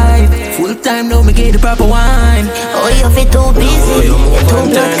divide. Full time now me get the proper wine. Oh you feel too busy. You too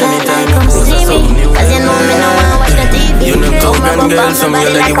blood clot like come see me. Cause you know me no wanna watch the TV. You know cold girl, some you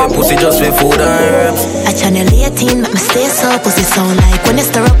like you pussy just for food and herbs. I channel 18, make me stay so. Pussy sound like when you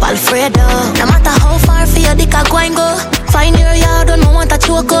stir up Alfredo. No matter how far for your dick I go and go. Find your yard, don't want a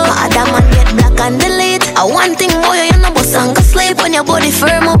choke. Other man get black and delete. I one thing more you know bust and go sleep. When your body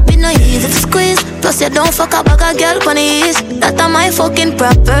firm up, it no easy to squeeze. Plus you don't fuck a bag of girl on the east. That a my fucking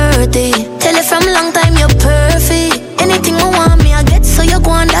property. Tell you from long time you're perfect. Anything you want me I get, so you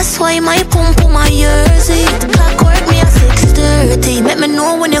go on. That's why my pump my jersey. Clockwork me at 6:30. Make me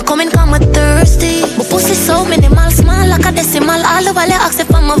know when you coming, come with thirsty. My pussy so minimal, small like a decimal. All the while you ask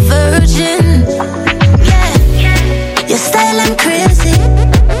if I'm a virgin. Your style I'm crazy.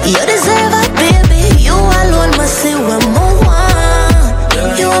 You deserve it, baby. You alone must see what more want.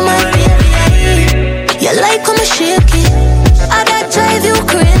 You are my baby. You like how me shake it. I that drive you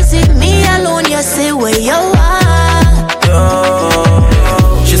crazy. Me alone, you say where you are.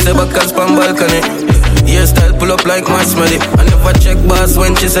 She say back and spam balcony. Hairstyle pull up like my smelly. I never check boss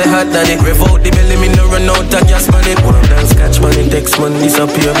when she say hot daddy. Rev out the belly, me no run out of gas money. One of them scratch money, text money,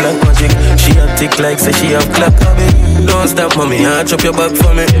 disappear black magic. She a tick like say she have clap habit. Don't stop mommy, arch up your back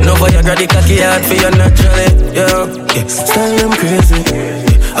for me. No Viagra, the cocky hard for you naturally. Yeah, style them crazy.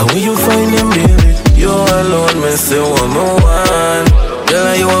 And where you find them baby? You alone, me say one more one.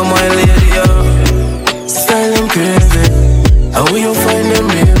 Girl, you are my lady, yeah. Style them crazy. And where you find them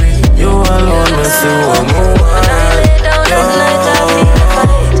baby? You alone, me say one more one.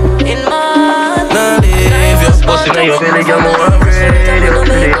 Now leave your pussy, now you feel like you're more afraid. You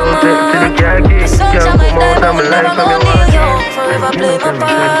feel the outfit, feel the khaki. Can't come out of my life, I'm your man.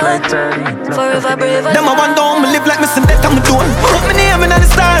 Them I want down, me live like me some death, I'm doing. Put me name in the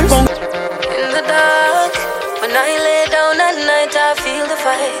stars. In the dark, when I lay down at night, I feel the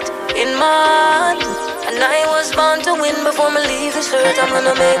fight in my heart. And I was born to win before me leave this earth. I'm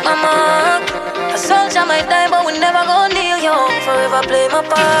gonna make my mark. A soldier might die, but we never gonna kneel, yo. Forever play my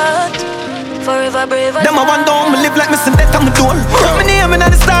part. Forever brave. Them I want down, me live like me see death on my door. Put me name in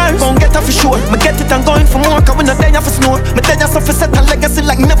the stars, gon' get off for sure. Me get it and going for more, cause we not there for snore. Me tell yourself to set a legacy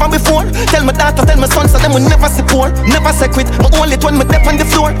like never before. Tell my daughter, tell my son, so them will never support. Never say quit, my only it when me dip on the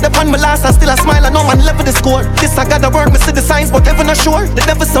floor. Dip on my last, I still a smile, I know man level the score. This I gotta work, me see the signs, but heaven not sure. The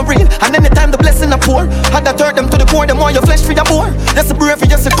devil's so real, and anytime the blessing I pour. Had to turn them to the core, them all your flesh for your bore. Just a bravery,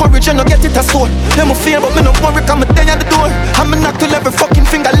 just a courage, and no get it a store. Them a fear, but me no worry, cause me there at the door. I'm a knock till every fucking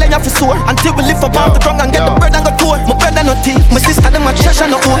finger lay off for sore. Until we lift up off the drunk and get the bread and go tour. My brother no teeth, my sister them a treasure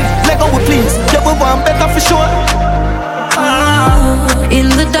no oil. Let go we please, yeah we want better for sure.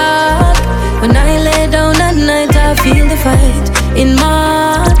 In the dark, when I lay down at night, I feel the fight in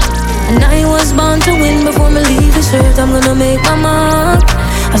my heart. And I was born to win before me leave this earth. I'm gonna make my mark.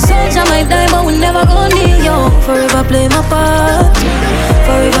 A soldier might die, but we never gonna kneel, yo. Forever play my part.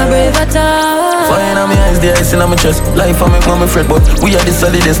 Forever brave attack. Fire in my eyes, the ice in my chest. Life I make mama fret, but we are the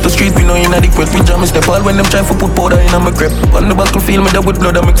solidest. The street we know inadequate. We jam step all when them try to put powder in my crep. On the battlefield, me there with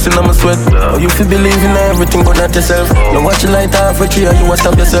blood, I mixing on my sweat. You feel believe in everything, but not yourself. Now watch your light off for 3 or you will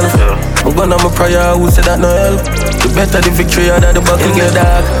stop yourself. I'm gonna my prayer, who said that no help? The better the victory, or that the battle get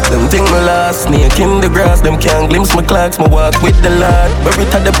dark. Them think me last, snake in the grass. Them can't glimpse my clocks, my walk with the Lord. Every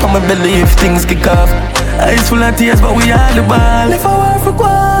time they put my belly, if things kick off. Eyes full of tears, but we all the ball. If I were for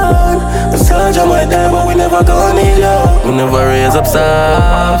one, a soldier might die, but we never gonna need you. We never raise up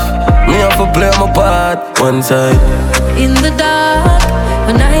soft. Me have to play my part, one side. In the dark,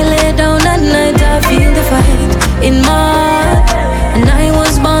 when I lay down at night, I feel the fight in my heart. And I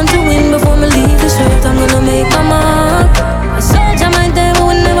was born to win before me leave this earth. I'm gonna make my mark. A soldier might die, but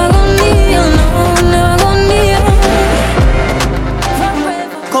we never gonna need you. No, never gonna need you.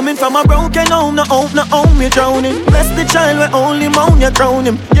 Coming from a broken home, no home, me drowning. Bless the child where only moan, you drown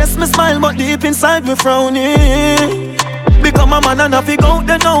him. Yes, me smile, but deep inside me frowning. Become a man and I figure out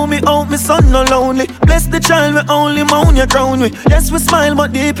they know me out, me son no lonely. Bless the child where only moan, you drown me. Yes, we smile,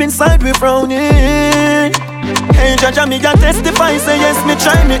 but deep inside we frowning. Hey, judge, me can testify, say yes, me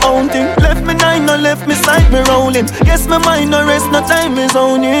try me own thing. Left me nine, no left me side, me rolling. Yes, my mind no rest, no time is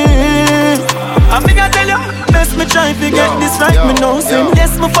on it. And me can tell you, best me try to get this right, me no sin.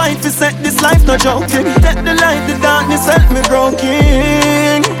 Yes, me fight to set this life, no joking. Take the light, the darkness, help me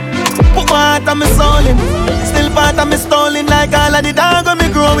broken. Put my heart on me soul in. Still part of me stolen. Like all of the dog when me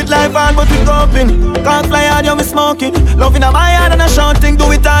grow with life hard but we coping. Can't fly hard, you me smoking. Loving on my heart and a shouting.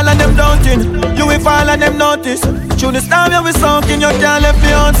 Do it all and them doubting. You will fall and them notice. Through the storm you be soaking. You can't left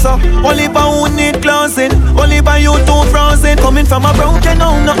the answer. Only by who need closing. Only by you too frozen. Coming from a broken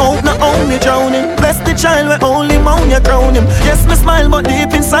home, no home, me drowning. Bless the child where only moan you crown him. Yes, me smile but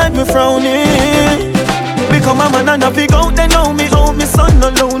deep inside me frowning. Become a man and I figure out they know me, oh me son no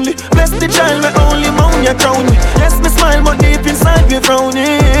lonely. Bless the child where only moan you crown me. Yes, me smile but deep inside me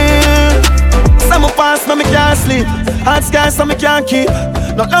frowning. Some past now me can't sleep. Hard skies so me can't keep.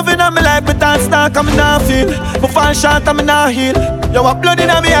 Not loving on me life, but thoughts not coming down feel. But fall short and me not heal. Yo, a blood in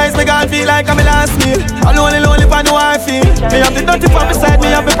my eyes, me can't feel like I'm my last meal. I'm lonely if I know how I feel. Me have the dirty from my side, me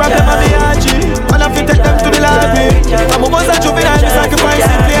have the problem on me heart G. And I feel take them to the library. I'm a boss and juvenile, me sacrifice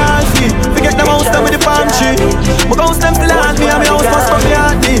it for your feet. Forget them house them with the palm tree. My ghost them feel like me, and me house must from me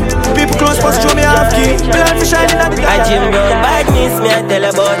heart deep. People close pass through me half key. Me life is shining at the I gym round badness, me I tell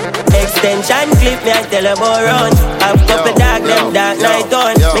about. Extension clip, me I tell about run. Have couple dark, them dark night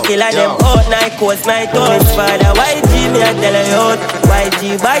on. Me kill them out, night coast, my tongue. Father YG, me I tell you out.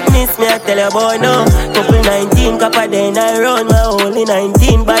 YG badness, me I tell you about now. Couple 19, copper then I run. My only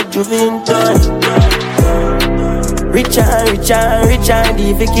 19, bad Juventus. Rich and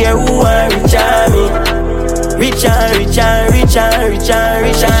if you care who are rich and me. Rich and switch your bitch.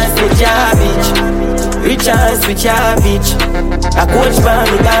 Rich and switch your bitch. I coach for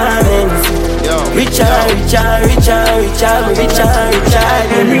me garments. Rich and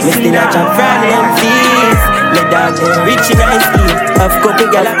me still a chop from them fees. Let dog them rich in ice cream. Have couple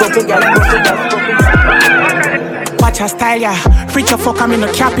gal. Watch her style, yeah. Preacher fuck, I'm in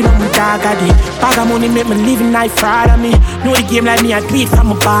a capping on my dog, I did. Bag of money make me living life fraud of me. Know the game like me, I do it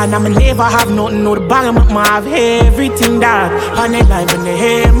from a barn. I'ma never have nothing, know the bag of me have everything, dog. On the line when they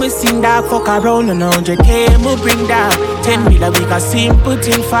hear me sing, dog. Fuck around and 100K, me bring dog. 10 million, we got simple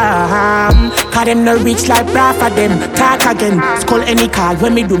thing for cause them no rich like bra for them. Talk again, skull any call.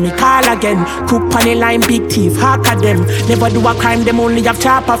 When me do me call again. Crook on the line, big thief, hack at them. Never do a crime, them only have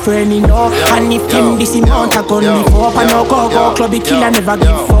chopper for any, no. And if them this amount, I gun me for up and no go club, the killer never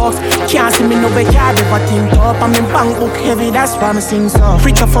give fuck. Can't see me no way, can't ever think up. I'm in bank book heavy, that's why me sing so.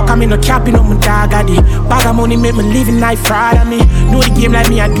 Free to fuck, I'm in no capping on my dog addy. Bag of money make me living life fraud at me. Know the game like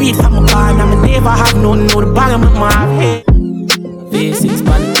me, I do it for my band. I'ma never have none, know the bag of my head. V6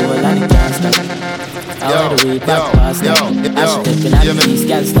 pan cool and it can't stop. I wear the way back past now. As she tapping at the piece,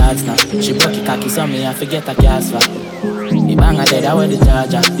 girl starts now. She broke it cocky, so me I forget a gas for. The banger dead, I wear the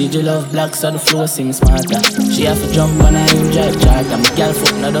charger. Did you love black so the flow seems smarter? She have to jump on a him drive charter. My girl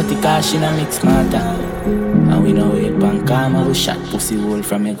foot no dirty car, she no mix smarter. And we know it pan karma, we shot pussy hole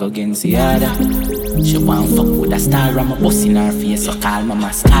from me go against the other. She want fuck with a star, I'm a bust in her face, so call my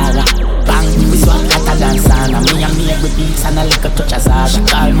mascara. Bang, we swap hotter than sauna. Me and me every beats and a little touch of Zaga. She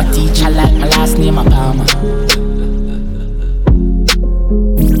call my teacher like my last name a Palmer.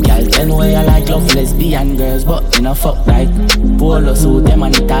 Girl, tell way I like love lesbian girls, but you know fuck right. Polo suit them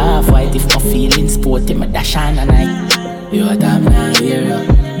and it half white. If my feelings sporty, my dash on a night. You a damn now hear ya.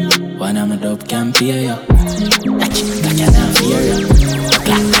 One of my dope can pay ya. That chick got you not fear ya.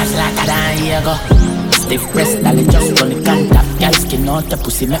 Black as like I don't hear go. Stiff breast, dolly just on the contact. Girl skin out the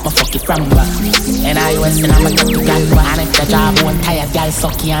pussy, make my fuck it from back. And I was and I'm a cut to gun. And if the job won't tired, girl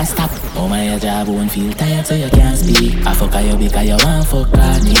suck you and stop. Oh my job won't feel tired so you can't speak. I fuck you because you want fuck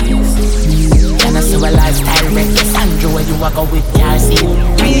parties. Can I see a lifestyle reckless Andrew where you walk out with your seat.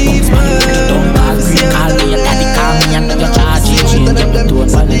 Don't call me your daddy, call me and your charge. Change the tone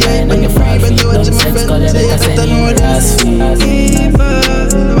for the line and your fraud feet. Don't sense call you better send you last feet.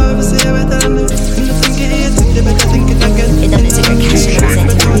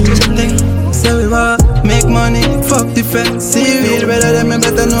 So we want make money, fuck defense. See real better than me,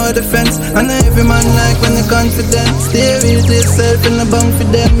 better know defense. And every man like when the confidence. Stay real to yourself in the bunk for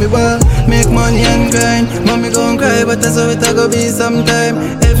them. We want make money and grind. Mommy gon' cry, but that's how it a go be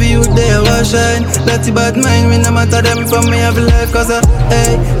sometime. Every youth there will shine. That's the bad mind, we no matter them from me have a life. Cause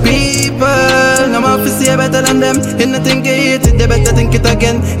hey, people, I'm off to see better than them. You no think you hate it, they better think it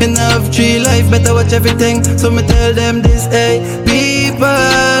again. You no have tree life, better watch everything. So me tell them this, hey, people,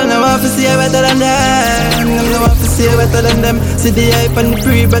 I'm off to see better than them. I'm off to see better than them. See the hype and the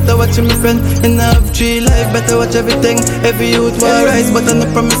pre, better watch me friend. You no have tree life, better watch everything. Every youth will rise, but I'm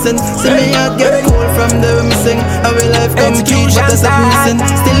not promising. See me out get cold from there when me sing. How will life complete, but that's not missing.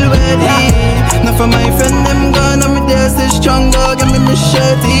 Still ready. Now for my friend, them gone, and me there still strong, dog, give me my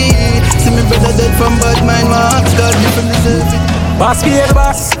shirty. See me brother dead from bad mind, my heart's got me from the dirty. Boss for every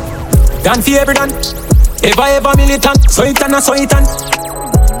boss, done for every done. Ever militant, so it and so it and.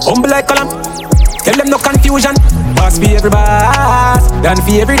 Humble like column, tell them no confusion. Boss for every boss, done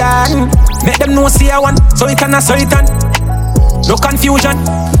for every done. Make them know see I want, so it and so it and. No confusion.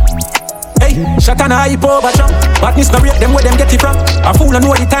 Hey, shot and a hype over jump. Badness no rate them where them get it from. A fool and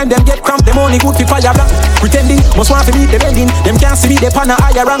know the time them get cramp. Them only good for fire black. Pretending, must want to meet the bending. Them can't see me, they pan a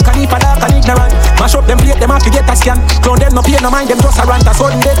higher rank. And if a dark and ignorant mash up them plate, them have to get a scan. Clown them no pay no mind, them just a rant. A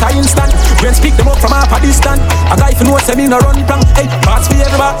sudden death a instant. When speak them up from half a distance. A guy for know say me no run blank. Hey, boss for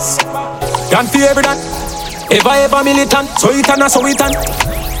every boss, done for every done. Ever militant, so it and so it and.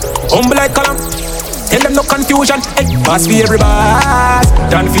 Humble like column, tell them no confusion. Hey, boss for every boss,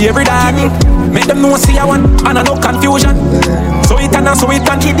 done for every done. Make them know see I want, and no confusion. So it and so it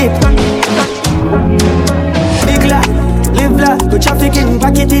and. Kid it. Big life, live life, go trafficking,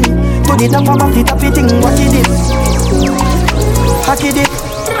 pack it in. Put it up above the top thing, what it is. Hack it.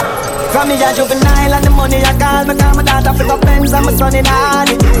 From me a juvenile and the money I call me. Call my daughter for the Benz and my son in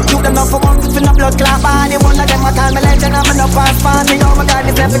Harley. You them know for one for no blood clot body. One of them I call me legend and me no pass party. Oh my God,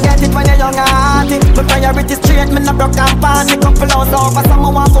 never forget it when you're young and hearty. My priority straight, me no broke and party. Couple hours over,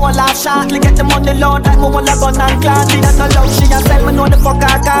 someone want for a laugh shortly. Get the money load like me want a gun and classy. That's no love, she a sell me know the fuck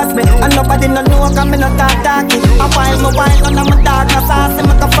I cost me. And nobody no know cause me no talk talky. I wild me wild and I'm a dark no saucy.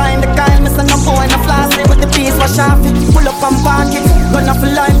 Me can find the kind, me say no boy no flossy. With the piece wash off it, pull up and park it. Run off a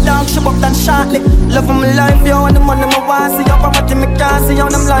life dog, up than shortly. Love of my life, yo, and the money my want. See up, I'm at me can't see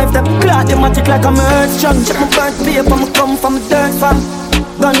on them life. Them clock, them magic like I'm a earth strong. Check my birth paper, me come from a dirt farm.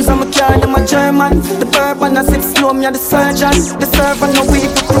 Guns on my car, them a German. The bourbon, I sip slow, me a the surgeon. The servant, no weak,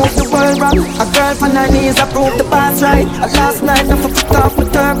 I prove the world wrong. A girl on her knees, I prove the boss right. Last night, I fucked off my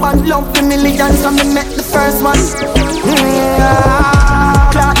turban. Love the millions, when me met the first one.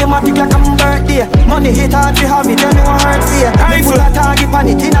 Clock, them magic like I'm birthday. Money hit hard, we have it, then no hurt fear. Me full of target on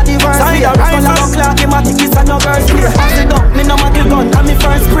it, in a diverse way. Full of clock, them magic, it's a no verse play. Pass it up, me no muggle gun, and me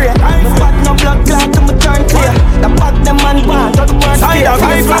first spray. Me spot no blood clot, to me turn clear. The back, them man want, to the worst fear.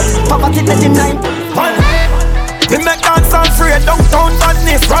 Poverty, let him nine. We make dance and free, downtown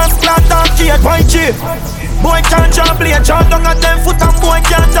badness. First class, dark kid, white chief. Boy can't jump play. Jump down at them foot and boy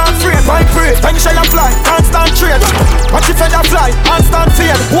can't jump free. Why pray? When shall I fly? Can't stand trade. Watch if I fly, can't stand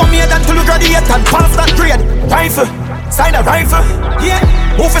fear. Who made them to look graduate and pass that grade? Rifle, side a rifle. Yeah.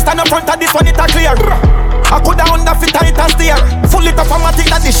 Move stand up front of this one, it a clear. I could down the fit tight and steer. Full it up on my thing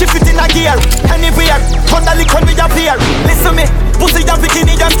that they shift it in a gear. Anywhere, thunder lick when we appear. Listen me, pussy and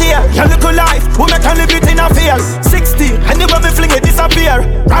bikini just here. Your little life, we make a live it in a fear. 60, anywhere we fling it disappear.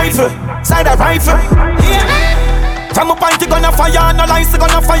 Rifle, side a rifle. Yeah. From a pint gonna fire, no lights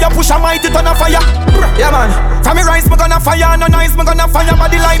gonna fire. Push a mighty ton of fire. Yeah man. From me rice me gonna fire, no nice me gonna fire.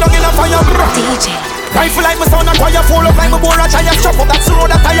 Body light down in a fire. DJ. Rifle like me sound a choir, full up like me bore a tire. Chop up that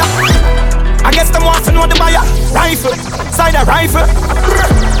road a tire. I guess them want to know the buyer. Rifle, side a rifle.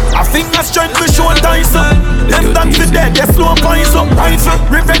 I think my strength to show dice. Left that to dead, they slow points up. Rifle,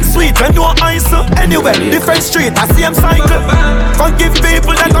 revenge sweet and no ice. Anyway, different street, I see them cycle. Forgive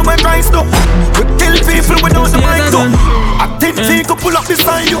people that come and rise up. We kill people without the mic up. I think vehicle pull up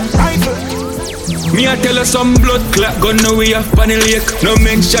beside you. Rifle. Me a tell her some blood clot gun now we have pan lake. No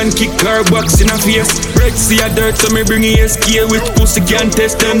mention kick her box in a face. Red sea a dirt so me bring SK with pussy can't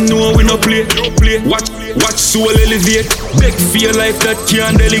test them know we no play. Watch soul elevate. Beg for your life that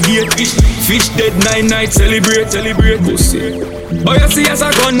can't delegate. Fish dead 9 nights celebrate pussy. Oh you see as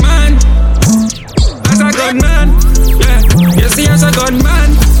a gunman. As a gunman. Yeah. You see as a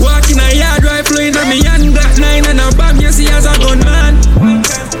gunman. Walking a yard rifle in a me hand got 9 and a bomb. You see as a gunman.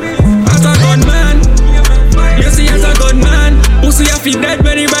 As a gunman, you see as a gunman. Pussy a fi dead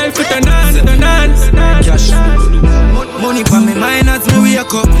when he bite for turn on. Cash. Money for me mind as me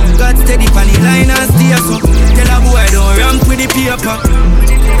wake up. God steady for the line and stay up. Tell a boy don't ramp with the paper.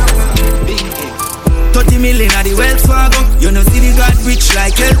 30 million at the Wells Fargo. You know see the God rich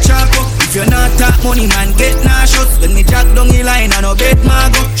like El Chapo. If you're not that money man get nauseous. When me jack down the line and no bet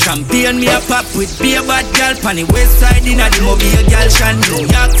mago. Champagne me a pop with beer bad gal. Pan the west side in a the mobile gal shan. New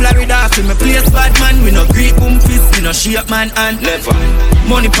York, Florida, fi me place bad man. We no Greek boom fist, we no shape man and never.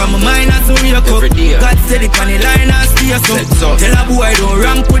 Money for my mind as we wake up. God steady pan the line and stay so. Tell a boy don't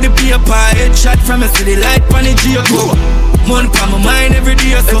ramp with the paper. Headshot from a city light pan the J-Go. Money for my mind every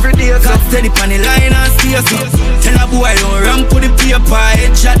day so. God steady pan the line and stay so. Tell a boy don't ramp with the paper.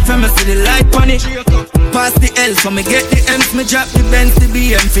 Headshot from a city light pan it. Pass the L so me get the M's. Me drop the Benz, the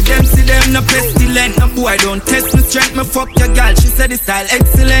BM. For them see them no pestilent. No boy don't test me strength. Me fuck your gal, she said the style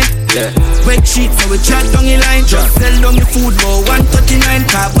excellent. Yeah. Wet sheets so we chat down the line. Just sell down the food for 139.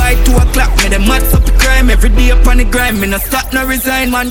 Car by 2 o'clock. Me them mats up the crime. Every day up on the grind. Me no stop no resign man.